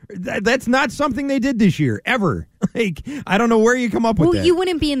Patriots? That's not something they did this year, ever. Like, I don't know where you come up with that. Well, you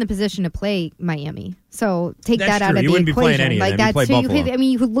wouldn't be in the position to play Miami. So take That's that out true. of You the wouldn't be equation. playing any of like them. that, You play so you Buffalo. could,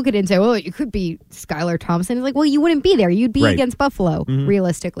 you could look at it and say, well, you could be Skylar Thompson. It's like, well, you wouldn't be there. You'd be Right. against Buffalo,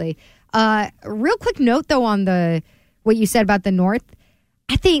 realistically. Real quick note, though, on what you said about the North.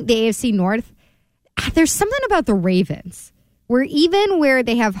 I think the AFC North, there's something about the Ravens where even where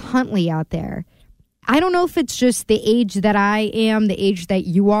they have Huntley out there, I don't know if it's just the age that I am, the age that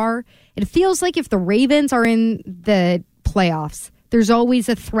you are. It feels like if the Ravens are in the playoffs, there's always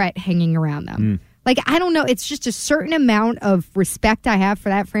a threat hanging around them. Like, I don't know. It's just a certain amount of respect I have for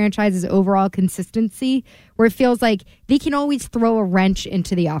that franchise's overall consistency where it feels like they can always throw a wrench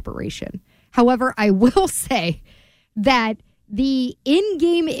into the operation. However, I will say that the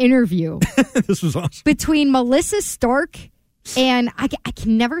in-game interview this was awesome. between Melissa Stark and I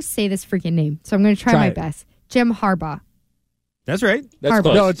can never say this freaking name, so I'm going to try my best. Jim Harbaugh. That's right. That's Harbaugh.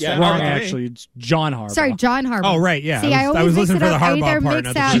 close. No, it's Yeah, wrong, Harbaugh. actually. It's John Harbaugh. Sorry, John Harbaugh. Oh, right, yeah. See, I was listening for the Harbaugh part.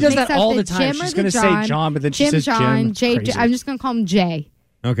 Not the She does that mix up all the the time. Jim She's or the going to say John, but then she says Jim. Jay. Crazy. I'm just going to call him Jay.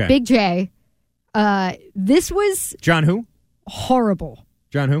 Okay. Big J. This was John who? horrible.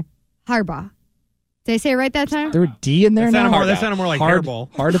 John who? Harbaugh. Did I say it right that time? There a D in there That now? sounded more like hairball.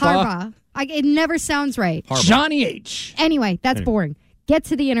 Harbaugh. It never sounds right. Harbaugh. Johnny H. Anyway, that's boring. Get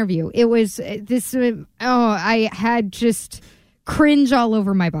to the interview. It was I had just cringe all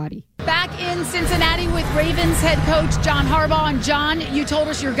over my body. Back in Cincinnati with Ravens head coach John Harbaugh. And John, you told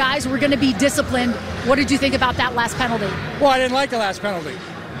us your guys were going to be disciplined. What did you think about that last penalty? Well, I didn't like the last penalty.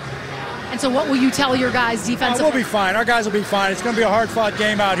 And so what will you tell your guys defensively? We'll be fine. Our guys will be fine. It's going to be a hard-fought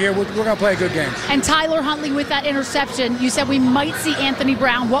game out here. We're going to play a good game. And Tyler Huntley with that interception, you said we might see Anthony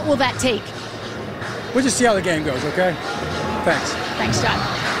Brown. What will that take? We'll just see how the game goes, okay? Thanks. Thanks, John.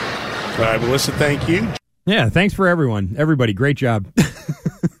 All right, Melissa, thank you. Yeah, thanks for everybody. Great job.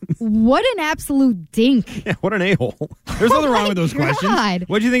 What an absolute dink. Yeah, what an a-hole. There's nothing wrong with those questions.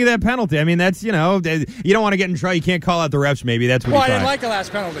 What'd you think of that penalty? I mean, that's, you don't want to get in trouble. You can't call out the refs, maybe. That's what Well, you I didn't thought. like the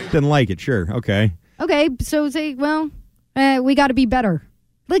last penalty. Didn't like it, sure. Okay. Okay, so say, we got to be better.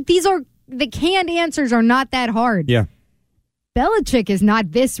 Like, the canned answers are not that hard. Yeah. Belichick is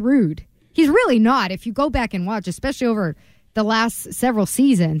not this rude. He's really not. If you go back and watch, especially over the last several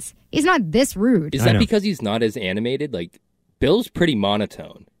seasons, he's not this rude. Is that because he's not as animated? Like, Bill's pretty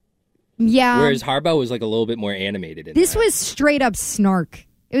monotone. Yeah. Whereas Harbaugh was like a little bit more animated. This was straight up snark.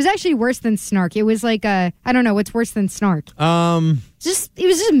 It was actually worse than snark. It was like I don't know what's worse than snark. It was just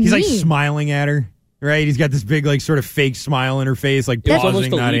mean. He's like smiling at her, right? He's got this big, like, sort of fake smile in her face, like pausing,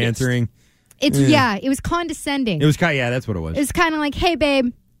 not answering. It was condescending. It was that's what it was. It's kind of like, hey,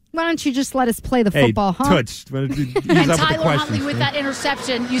 babe, why don't you just let us play the football, huh? Toots. And Tyler Huntley with that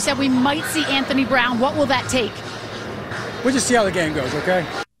interception, you said we might see Anthony Brown. What will that take? We'll just see how the game goes, okay?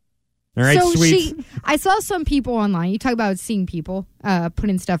 All right, so sweet. I saw some people online. You talk about seeing people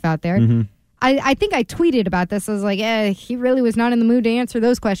putting stuff out there. Mm-hmm. I think I tweeted about this. I was like, he really was not in the mood to answer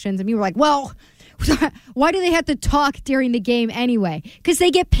those questions. And you were like, well, why do they have to talk during the game anyway? Because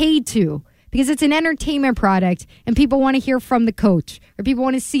they get paid to. Because it's an entertainment product and people want to hear from the coach or people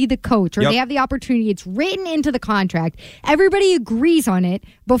want to see the coach or they have the opportunity. It's written into the contract. Everybody agrees on it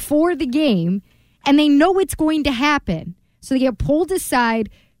before the game and they know it's going to happen. So they get pulled aside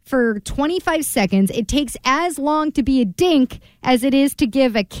for 25 seconds. It takes as long to be a dink as it is to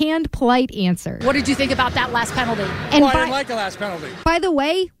give a canned, polite answer. What did you think about that last penalty? And I didn't like the last penalty. By the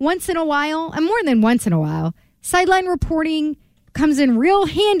way, once in a while, and more than once in a while, sideline reporting comes in real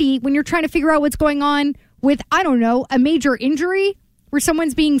handy when you're trying to figure out what's going on with, I don't know, a major injury where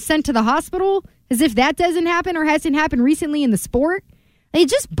someone's being sent to the hospital, as if that doesn't happen or hasn't happened recently in the sport. It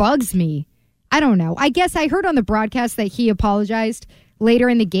just bugs me. I don't know. I guess I heard on the broadcast that he apologized later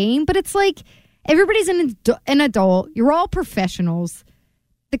in the game, but it's like everybody's an adult. You're all professionals.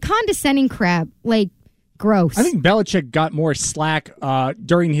 The condescending crap, like, gross. I think Belichick got more slack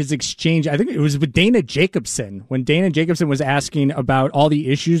during his exchange. I think it was with Dana Jacobson. When Dana Jacobson was asking about all the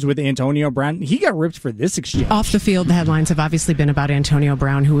issues with Antonio Brown, he got ripped for this exchange. Off the field, the headlines have obviously been about Antonio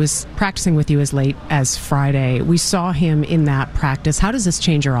Brown, who was practicing with you as late as Friday. We saw him in that practice. How does this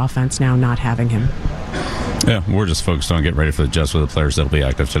change your offense now, not having him? Yeah, we're just focused on getting ready for the Jets with the players that'll be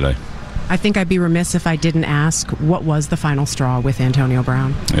active today. I think I'd be remiss if I didn't ask, what was the final straw with Antonio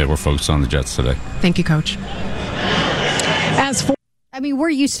Brown? Yeah, we're focused on the Jets today. Thank you, Coach. I mean, we're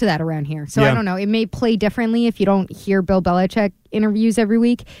used to that around here. So I don't know. It may play differently if you don't hear Bill Belichick interviews every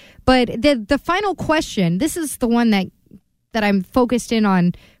week. But the final question, this is the one that I'm focused in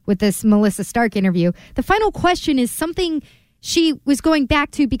on with this Melissa Stark interview. The final question is something she was going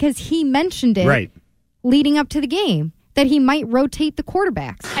back to because he mentioned it leading up to the game. that he might rotate the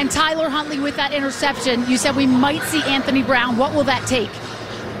quarterbacks. And Tyler Huntley with that interception, you said we might see Anthony Brown. What will that take?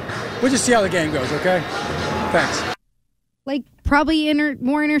 We'll just see how the game goes, okay? Thanks. Like, probably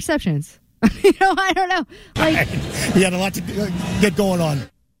more interceptions. I don't know. Like, he had a lot to get going on.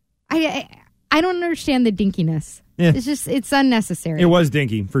 I don't understand the dinkiness. Yeah. It's unnecessary. It was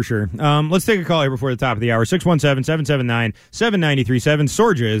dinky, for sure. Let's take a call here before the top of the hour. 617-779-7937.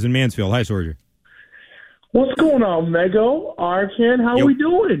 Sorja is in Mansfield. Hi, Sorja. What's going on, Mego? Arkin, how we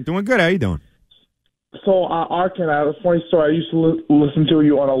doing? Doing good. How you doing? So, Arkin, I have a funny story. I used to listen to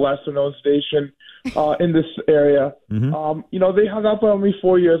you on a lesser-known station in this area. Mm-hmm. They hung up on me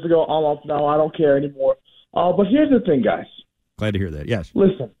 4 years ago. I'm up now. I don't care anymore. But here's the thing, guys. Glad to hear that. Yes.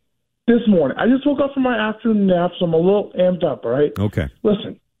 Listen, this morning, I just woke up from my afternoon nap, so I'm a little amped up, all right? Okay.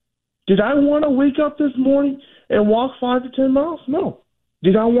 Listen, did I want to wake up this morning and walk 5 to 10 miles? No.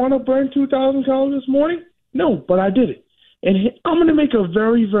 Did I want to burn 2,000 calories this morning? No, but I did it. And I'm going to make a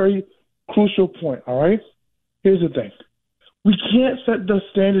very, very crucial point, all right? Here's the thing. We can't set the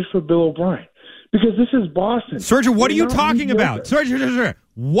standard for Bill O'Brien because this is Boston. Sergio, what are you talking about? Sergio,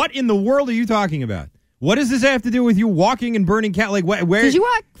 what in the world are you talking about? What does this have to do with you walking and burning calories? Like, where did you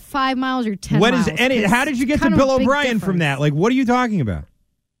walk 5 miles or 10 miles? How did you get to Bill O'Brien from that? Like, what are you talking about?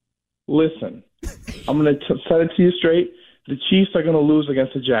 Listen, I'm going to set it to you straight. The Chiefs are going to lose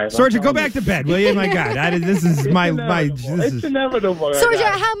against the Jags. Sergio, go back to bed, will you? My God, this is it's inevitable. Sergio,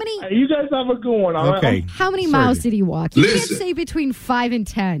 how many? You guys have a good one. Okay. How many miles did he walk? You can't say between 5 and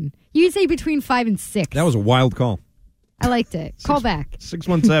 10. You can say between 5 and 6. That was a wild call. I liked it. Call back.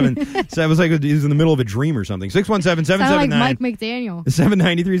 617. So it was like he was in the middle of a dream or something. 617-779. Sounded like Mike McDaniel.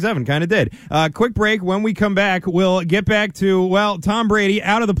 7937 kind of did. Quick break. When we come back, we'll get back to, Tom Brady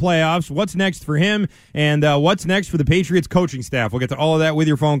out of the playoffs. What's next for him? And what's next for the Patriots coaching staff? We'll get to all of that with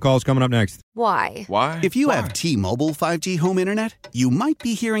your phone calls coming up next. Why? If you have T-Mobile 5G home internet, you might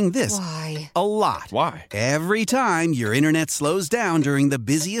be hearing this a lot. Why? Every time your internet slows down during the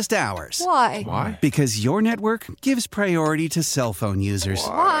busiest hours. Why? Because your network gives priority to cell phone users.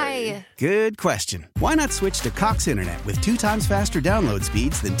 Why? Good question. Why not switch to Cox Internet with 2 times faster download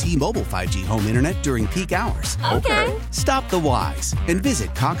speeds than T-Mobile 5G home internet during peak hours? Okay. Stop the whys and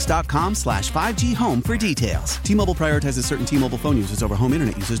visit cox.com/5G home for details. T-Mobile prioritizes certain T-Mobile phone users over home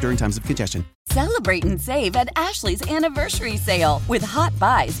internet users during times of congestion. Celebrate and save at Ashley's Anniversary Sale. With Hot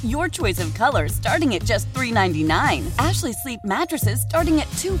Buys, your choice of colors starting at just $3.99. Ashley Sleep mattresses starting at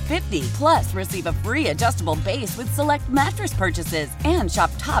 $2.50. Plus, receive a free adjustable base with select mattress purchases. And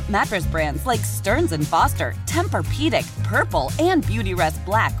shop top mattress brands like Stearns & Foster, Tempur-Pedic, Purple, and Beautyrest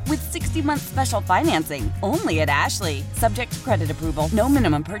Black with 60-month special financing. Only at Ashley. Subject to credit approval. No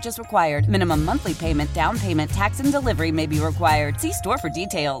minimum purchase required. Minimum monthly payment, down payment, tax, and delivery may be required. See store for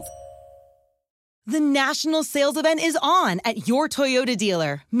details. The national sales event is on at your Toyota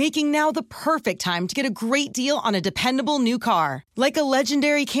dealer, making now the perfect time to get a great deal on a dependable new car. Like a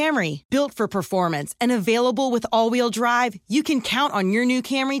legendary Camry, built for performance and available with all-wheel drive, you can count on your new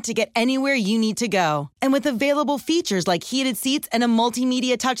Camry to get anywhere you need to go. And with available features like heated seats and a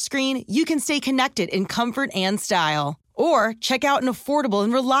multimedia touchscreen, you can stay connected in comfort and style. Or check out an affordable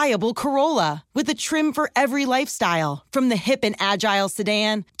and reliable Corolla with a trim for every lifestyle. From the hip and agile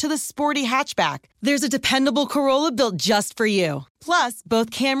sedan to the sporty hatchback, there's a dependable Corolla built just for you. Plus,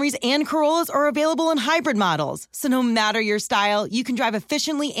 both Camrys and Corollas are available in hybrid models, so no matter your style, you can drive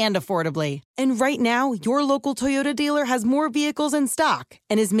efficiently and affordably. And right now, your local Toyota dealer has more vehicles in stock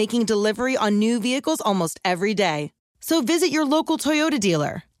and is making delivery on new vehicles almost every day. So visit your local Toyota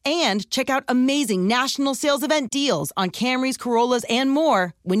dealer. And check out amazing national sales event deals on Camrys, Corollas, and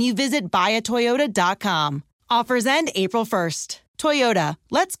more when you visit buyatoyota.com. Offers end April 1st. Toyota,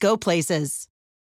 let's go places.